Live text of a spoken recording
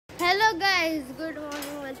Hello guys, good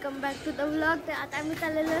morning, welcome back to the vlog. तर आता मी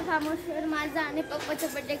चाललेलो आहे फार्म हाऊसवर माझा आणि पप्पाचा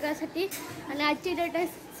बड्डे करायसाठी. आणि आजची डेट आहे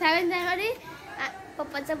 7 जानेवारी,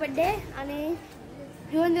 पप्पाचा बड्डे. आणि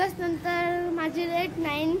 2 दिवस नंतर माझी डेट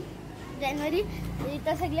 9 जानेवारी.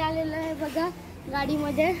 इथं सगळे आलेलं आहे बघा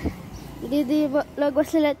गाडीमध्ये. दीदी लोक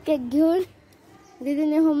बसलेले आहेत केक घेऊन.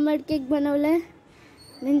 दीदीने होममेड केक बनवलं आहे,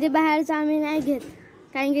 म्हणजे बाहेरचं आम्ही नाही घेत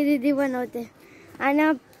कारण की दीदी बनवते.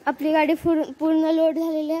 आणि आपली गाडी पूर्ण लोड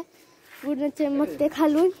झालेली आहे, पूर्ण चमकते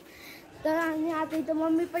खालून. तर आणि आता इथं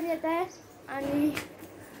मम्मी पण येत आहे आणि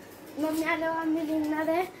मम्मी आल्यावर आम्ही निघणार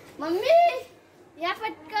आहे. मम्मी या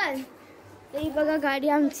पटकन. तर ही बघा गाडी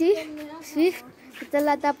आमची स्विफ्ट.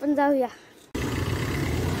 चला आता आपण जाऊया.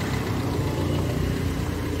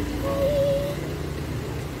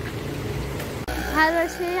 हर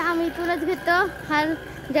वर्षी आम्ही इथूनच घेतो, हर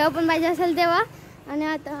जेव्हा पण पाहिजे असेल तेव्हा. आणि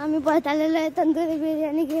आता आम्ही परत आलेलो आहे तंदुरी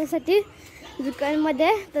बिर्याणी घेण्यासाठी. दुकानमध्ये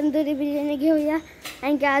तंदुरी बिर्याणी घेऊया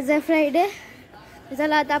कारण की आज आहे फ्रायडे.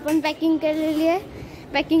 चला आता आपण पॅकिंग केलेली आहे,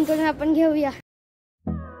 पॅकिंग करून आपण घेऊया.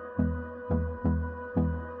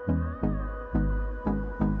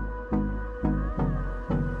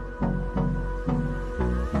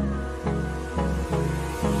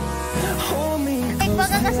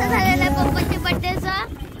 बघा कसं झालेलं आहे पप्पाच्या बड्डेचा.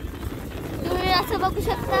 तुम्ही असं बघू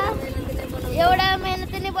शकता, एवढ्या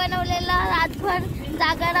मेहनतीने बनवलेला रातभर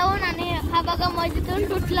जागा राहून. आणि हा बघा मस्जिदून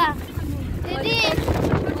तुटला. दीदी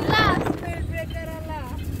तुटला,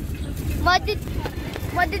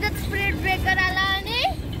 मस्जिदच स्पीड ब्रेकर आला आणि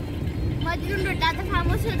मस्जिदून तुटला. आता फार्म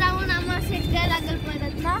हाऊसवर जाऊन आम्हाला सेट करायला लागेल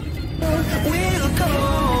परत ना.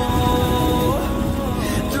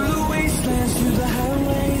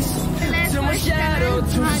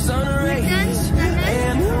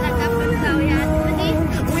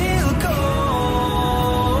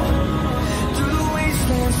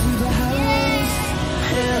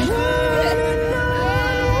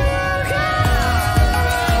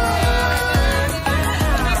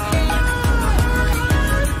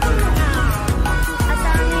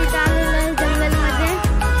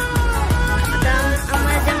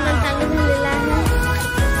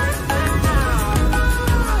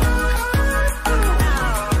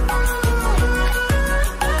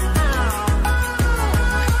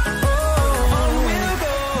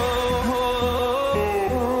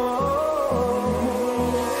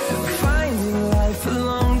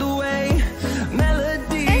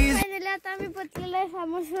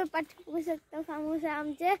 फार्म हाऊसवर पाठवू शकता. फार्म हाऊस आहे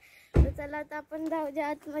आमचे. तर चला आता आपण जाऊया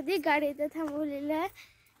आतमध्ये. गाडी इथे थांबवलेली आहे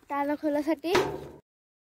ताला खोलासाठी.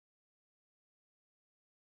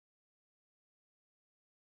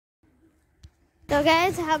 तर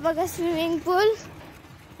गाईज हा बघा स्विमिंग पूल.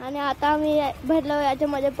 आणि आता आम्ही भरलो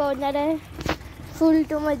याच्यामध्ये पोहणार आहे. फुल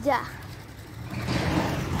टू मजा.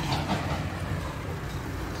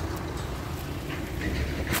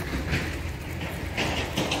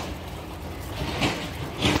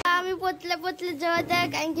 आम्ही पोचले जेवत आहे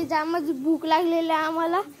कारण की जामच भूक लागलेली आहे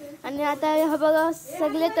आम्हाला. आणि आता हा बघा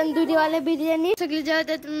सगळे तंदुरीवाले बिर्याणी सगळे जेवत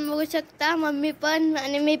आहे, तुम्ही बघू शकता. मम्मी पण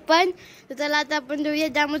आणि मी पण. तर चला आता आपण जेऊया,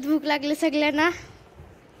 जामच भूक लागली सगळ्यांना.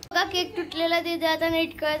 बघा केक तुटलेला तिथे आता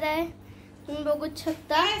नीट करत आहे, तुम्ही बघू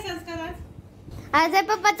शकता. आज आहे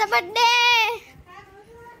पप्पाचा बर्थडे.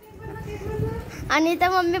 आणि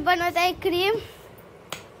इथं मम्मी बनवत आहे क्रीम.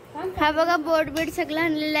 हा बघा बोर्ड बीड सगळं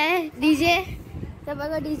आणलेलं आहे. डीजे तर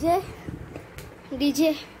बघा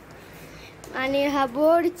डीजे आणि हा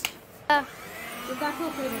बोर्ड.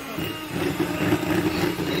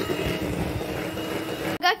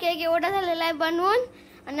 बघा केक एवढा झालेला आहे बनवून.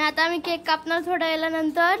 आणि आता आम्ही केक कापणार थोड्या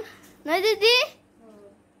वेळानंतर ना दीदी.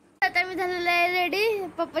 आता मी झालेलं आहे रेडी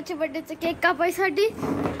पप्पाच्या बर्थडेचा केक कापायसाठी.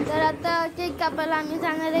 तर आता केक कापायला आम्ही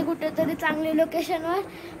जाणार आहे कुठेतरी चांगल्या लोकेशनवर.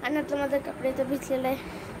 आणि आता माझे कपडे तर भिजलेले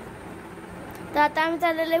आहे. तर आता आम्ही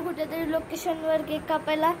चाललेलो आहे कुठेतरी लोकेशनवर केक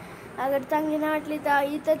कापायला. अगर चांगली नाही वाटली तर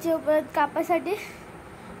इथंच परत कापायसाठी.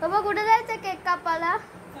 बाबा कुठे जायचं केक कापायला?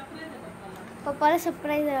 पप्पाला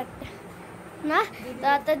सरप्राईज आहे वाटतं ना. तर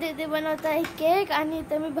आता दीदी बनवत आहे केक आणि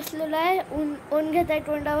इथं मी बसलेलो आहे. ऊन घेत आहे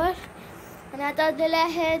तोंडावर. आणि आता वाजलेले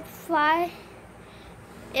आहेत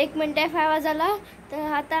 1 मिनिट आहे 5 वाजायला.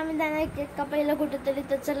 तर आता आम्ही जाणार केक कापायला कुठेतरी.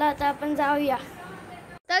 तर चला आता आपण जाऊया.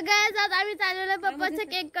 तर गाईज आता आम्ही चाललेलो आहे पप्पाचं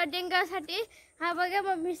केक कटिंग करायसाठी. हा बघा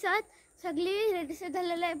मम्मी साथ सगळी रेडी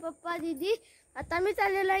झालेलं आहे, पप्पा दीदी. आता आम्ही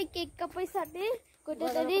चाललेलो आहे केक कापायसाठी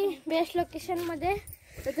कुठेतरी बेस्ट लोकेशन मध्ये.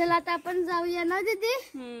 तर चला आता आपण जाऊया ना दीदी.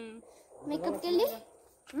 मेकअप केली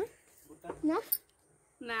ना?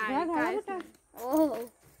 हो.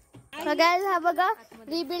 तर गाईज हा बघा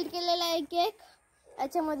रिबिल्ड केलेला आहे केक.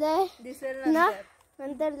 याच्यामध्ये ना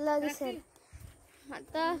नंतर दिसेल.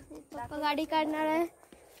 आता पप्पा गाडी काढणार आहे.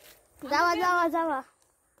 जावा जावा जावा.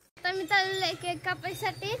 आता मी चाललेलो आहे केक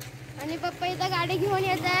कापायसाठी आणि पप्पा इथं गाडी घेऊन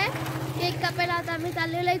येत आहे केक कापायला. आता आम्ही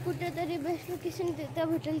चाललेलो आहे कुठेतरी बेस्ट लोकेशन तिथं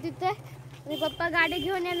भेटेल तिथे आणि पप्पा गाडी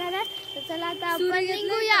घेऊन येणार आहे. तर चला आता आपण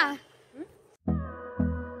निघूया.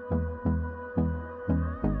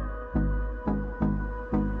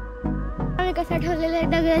 आम्ही कसं ठेवलेलं आहे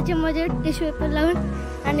दगडाची मध्ये टिश्यू पेपर लावून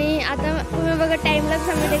आणि आता तुम्ही बघा टाइम लॅप्स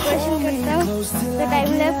आम्ही डेकोरेशन करतो. तर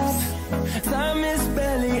time lapse Time is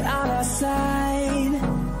barely on our side.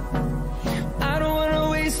 I don't wanna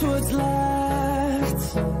waste what's left.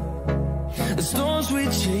 The storms we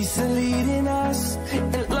chase are leading us,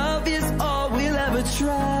 and love is all we'll ever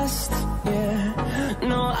trust. Yeah,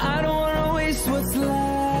 no, I don't wanna waste what's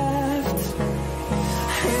left.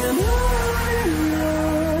 And on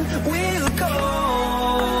we'll go,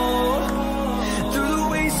 through the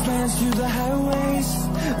wastelands, through the highways,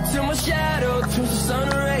 till my shadow turns to sun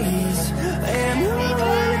rays. And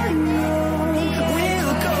on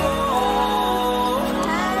we'll go,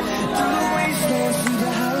 through the wastelands, through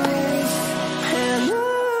the highways, and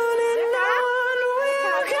on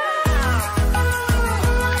we'll go.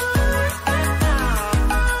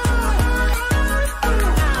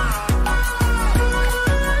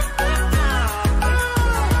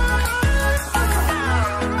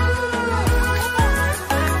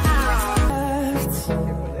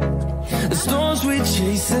 The storms we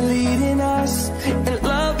chase are leading us, and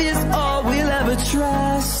love is all we'll ever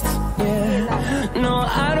trust. Yeah, no,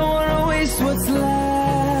 I don't wanna waste what's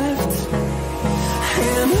left.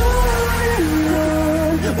 And on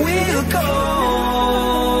we'll go,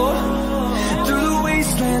 through the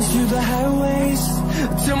wastelands, through the highways,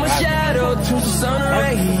 till my shadow turns to sun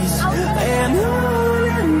rays. And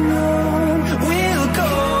on we'll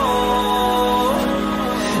go,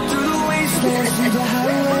 through the wastelands, through the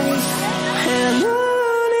highways, and on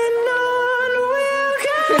we'll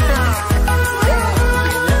go.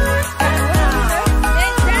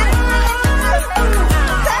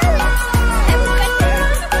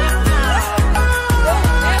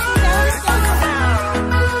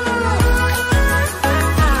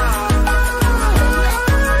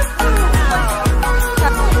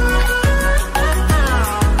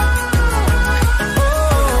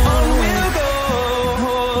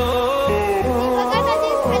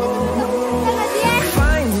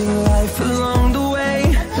 Finding life along the way,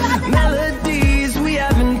 melodies we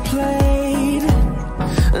haven't played.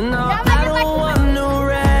 No, I don't want no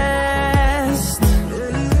rest.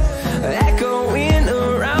 Echoing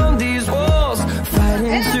around these walls,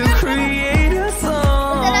 fighting to create a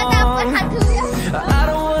song. I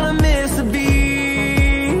don't wanna miss a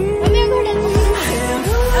beat. And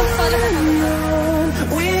on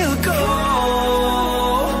we'll go,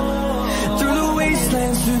 through the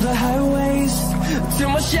wastelands, through the highways, till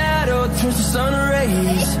my shadow turns to sun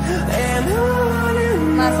rays. And on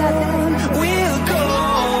we'll go,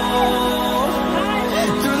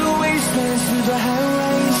 through the wastelands, through the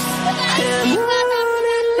highways, and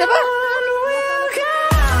on we'll go.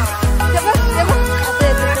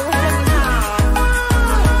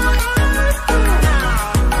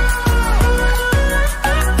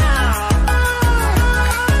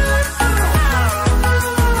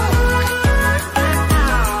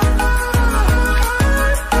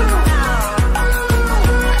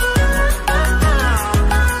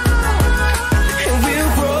 And we'll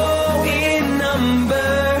grow in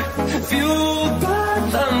number, fueled by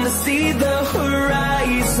them to see the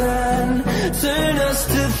horizon, turn us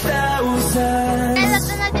to thousands.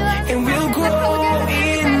 And we'll grow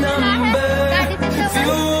in number,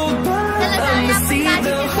 fueled by them to see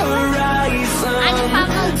the horizon,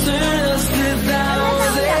 turn us to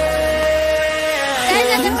thousands.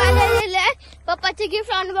 पप्पाची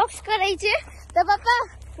gift unbox करायची. तर पप्पा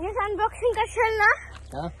gift unboxing करशील ना?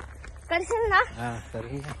 करशील ना?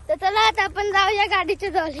 तर चला आता आपण जाऊया गाडीच्या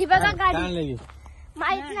जवळ. ही बघा गाडी.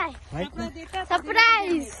 माहित नाही.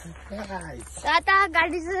 सरप्राईज. आता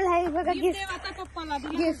गाडीचं आहे बघा गिफ्ट.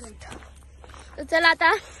 तर चला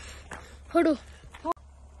आता फोडू.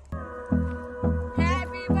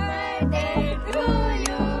 Happy birthday to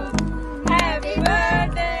you. Happy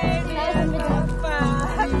birthday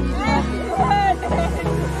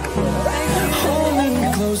Hold me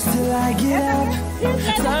close till I get up.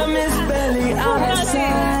 Time is barely on our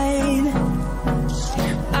side.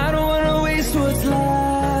 I don't wanna waste what's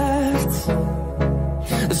left.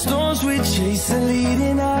 The storms we chase are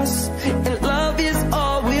leading us, and love is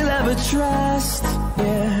all we'll ever trust.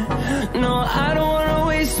 Yeah, no, I don't wanna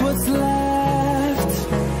waste what's left.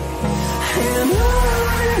 And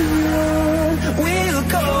on we'll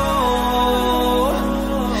go,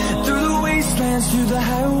 through the wastelands, through the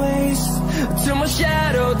highways, till my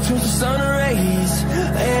shadow turns to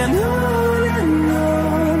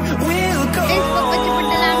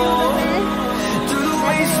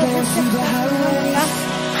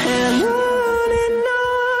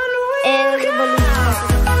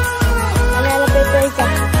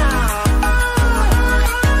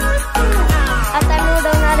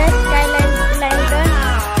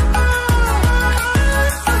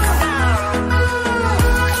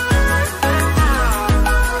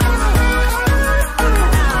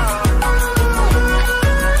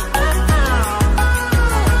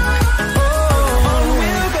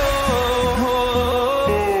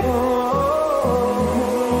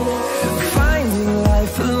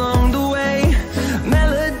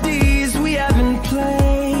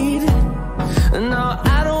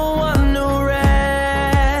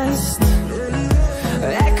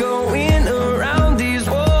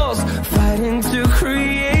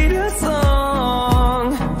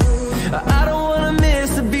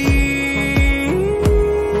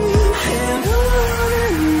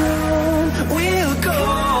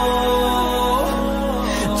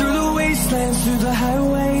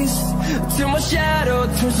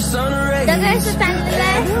towards the sun rays. सगळ्याचं चांगलं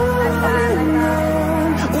आहे.